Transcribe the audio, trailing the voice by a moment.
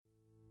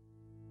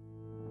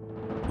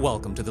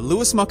Welcome to the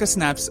Lewis Mocker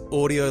Snaps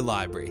audio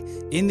library.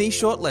 In these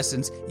short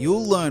lessons,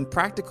 you'll learn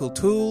practical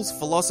tools,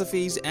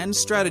 philosophies, and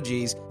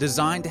strategies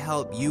designed to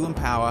help you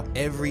empower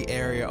every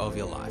area of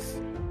your life.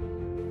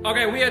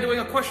 Okay, we are doing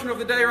a question of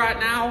the day right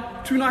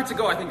now. 2 nights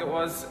ago, I think it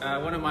was,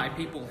 one of my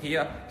people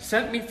here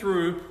sent me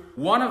through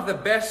one of the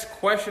best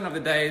question of the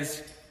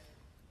days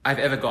I've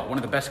ever got. One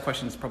of the best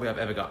questions probably I've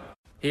ever got.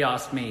 He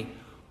asked me,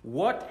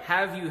 what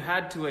have you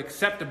had to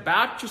accept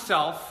about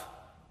yourself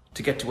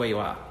to get to where you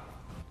are?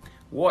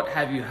 What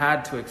have you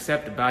had to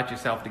accept about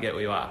yourself to get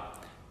where you are?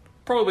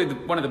 Probably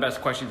one of the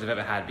best questions I've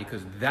ever had,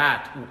 because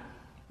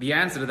the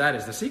answer to that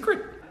is the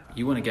secret.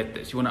 You want to get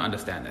this. You want to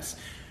understand this.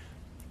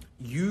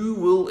 You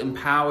will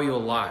empower your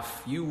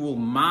life. You will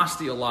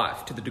master your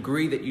life to the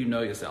degree that you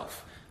know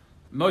yourself.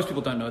 Most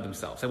people don't know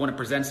themselves. They want to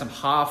present some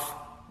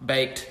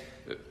half-baked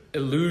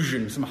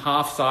illusion, some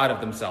half side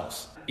of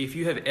themselves. If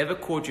you have ever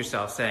caught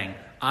yourself saying,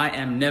 I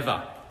am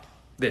never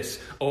this,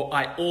 or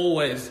I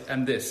always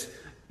am this.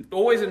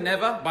 Always and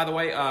never, by the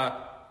way,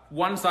 are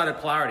one-sided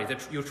polarities.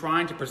 That you're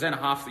trying to present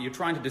you're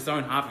trying to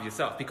disown half of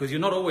yourself, because you're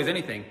not always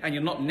anything and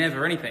you're not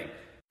never anything.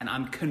 And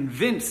I'm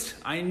convinced,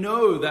 I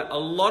know that a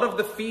lot of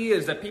the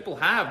fears that people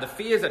have, the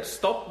fears that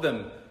stop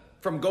them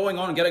from going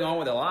on and getting on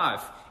with their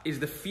life, is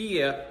the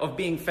fear of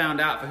being found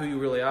out for who you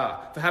really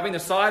are. For having the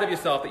side of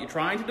yourself that you're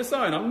trying to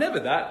disown, I'm never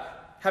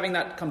that, having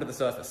that come to the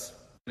surface.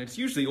 And it's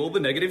usually all the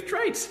negative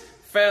traits.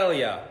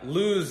 Failure,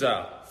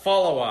 loser,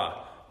 follower,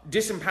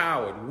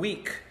 disempowered,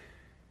 weak.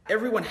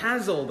 Everyone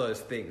has all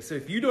those things. So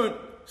if you don't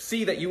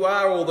see that you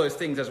are all those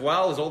things as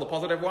well as all the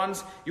positive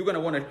ones, you're going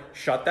to want to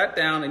shut that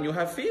down, and you'll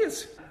have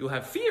fears. You'll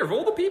have fear of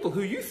all the people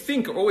who you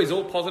think are always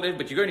all positive,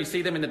 but you only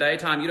see them in the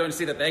daytime. You don't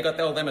see that they got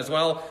all them as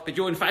well. But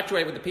you're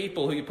infatuated with the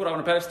people who you put on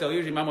a pedestal,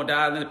 usually mum or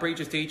dad, and then the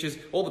preachers, teachers,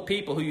 all the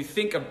people who you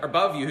think are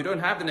above you, who don't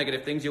have the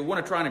negative things. You'll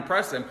want to try and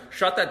impress them.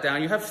 Shut that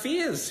down. You have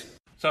fears.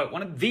 So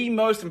one of the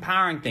most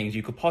empowering things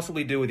you could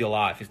possibly do with your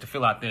life is to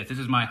fill out this. This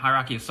is my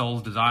Hierarchy of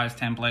Souls Desires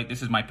template.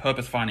 This is my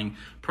purpose finding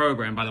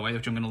program, by the way,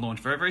 which I'm going to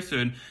launch very, very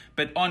soon.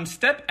 But on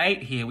step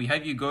 8 here, we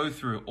have you go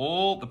through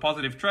all the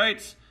positive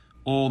traits,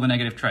 all the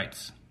negative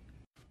traits.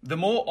 The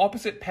more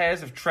opposite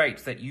pairs of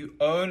traits that you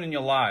own in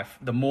your life,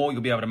 the more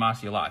you'll be able to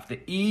master your life.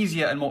 The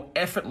easier and more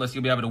effortless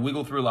you'll be able to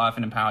wiggle through life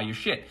and empower your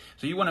shit.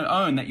 So you want to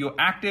own that you're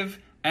active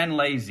and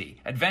lazy,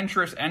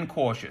 adventurous and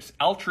cautious,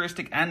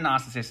 altruistic and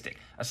narcissistic,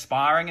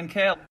 aspiring and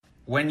careless.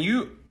 When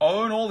you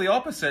own all the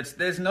opposites,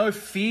 there's no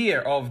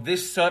fear of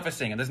this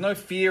surfacing, and there's no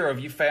fear of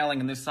you failing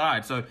in this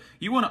side. So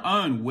you want to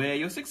own where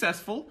you're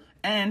successful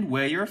and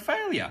where you're a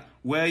failure,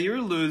 where you're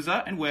a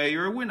loser and where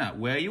you're a winner,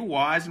 where you're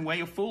wise and where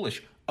you're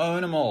foolish.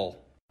 Own them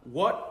all.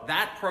 What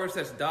that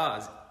process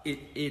does,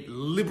 it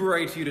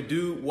liberates you to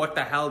do what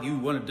the hell you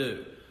want to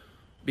do.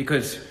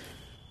 Because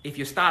if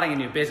you're starting a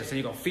new business and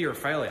you've got fear of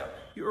failure,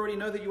 you already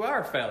know that you are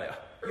a failure.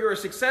 You're a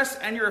success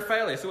and you're a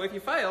failure. So if you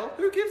fail,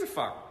 who gives a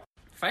fuck?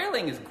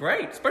 Failing is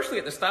great, especially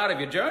at the start of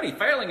your journey.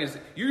 Failing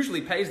usually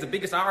pays the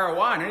biggest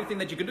ROI in anything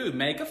that you can do.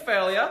 Make a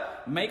failure,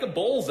 make a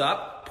balls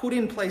up, put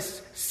in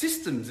place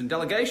systems and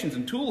delegations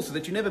and tools so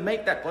that you never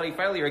make that bloody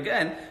failure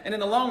again. And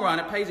in the long run,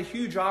 it pays a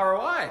huge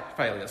ROI,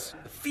 failures.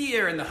 The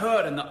fear and the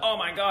hurt and the, oh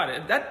my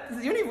God,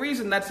 the only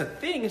reason that's a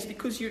thing is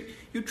because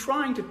you're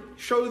trying to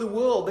show the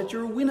world that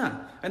you're a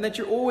winner and that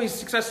you're always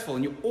successful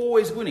and you're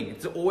always winning.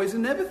 It's always a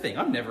never thing.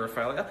 I'm never a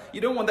failure.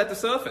 You don't want that to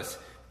surface.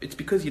 It's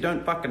because you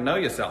don't fucking know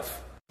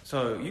yourself.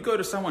 So you go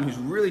to someone who's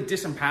really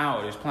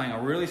disempowered, who's playing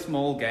a really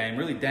small game,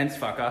 really dense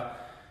fucker,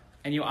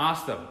 and you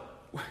ask them,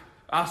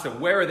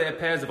 where are their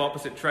pairs of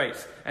opposite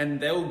traits? And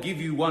they'll give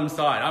you one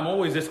side. I'm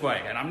always this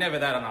way, and I'm never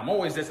that, and I'm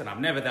always this, and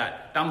I'm never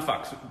that. Dumb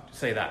fucks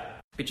say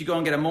that. But you go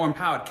and get a more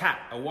empowered cat,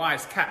 a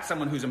wise cat,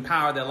 someone who's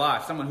empowered their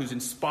life, someone who's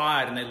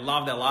inspired and they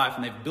love their life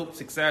and they've built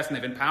success and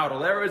they've empowered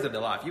all areas of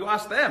their life. You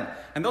ask them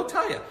and they'll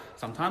tell you,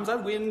 sometimes I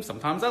win,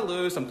 sometimes I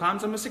lose,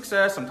 sometimes I'm a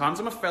success, sometimes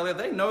I'm a failure.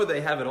 They know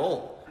they have it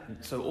all.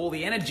 So all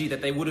the energy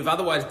that they would have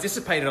otherwise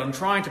dissipated on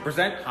trying to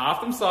present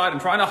half themselves and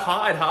trying to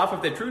hide half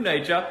of their true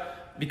nature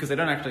because they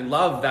don't actually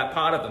love that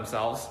part of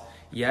themselves,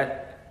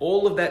 yet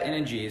all of that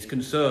energy is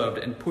conserved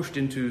and pushed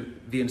into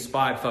the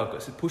inspired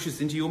focus. It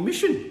pushes into your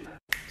mission.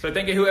 So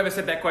thank you whoever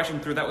sent that question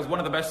through. That was one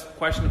of the best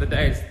questions of the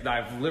days that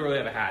I've literally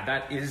ever had.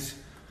 That is,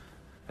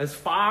 as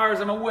far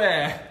as I'm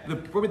aware,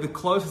 probably the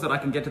closest that I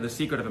can get to the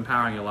secret of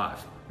empowering your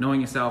life.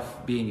 Knowing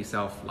yourself, being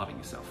yourself, loving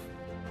yourself.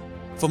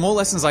 For more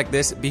lessons like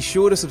this, be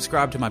sure to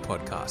subscribe to my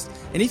podcast.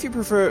 And if you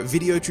prefer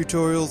video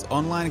tutorials,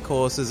 online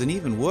courses, and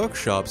even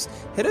workshops,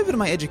 head over to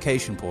my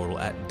education portal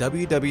at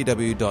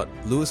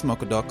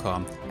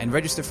www.lewismocker.com and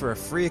register for a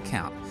free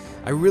account.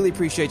 I really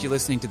appreciate you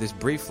listening to this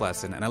brief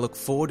lesson, and I look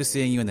forward to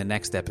seeing you in the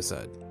next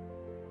episode.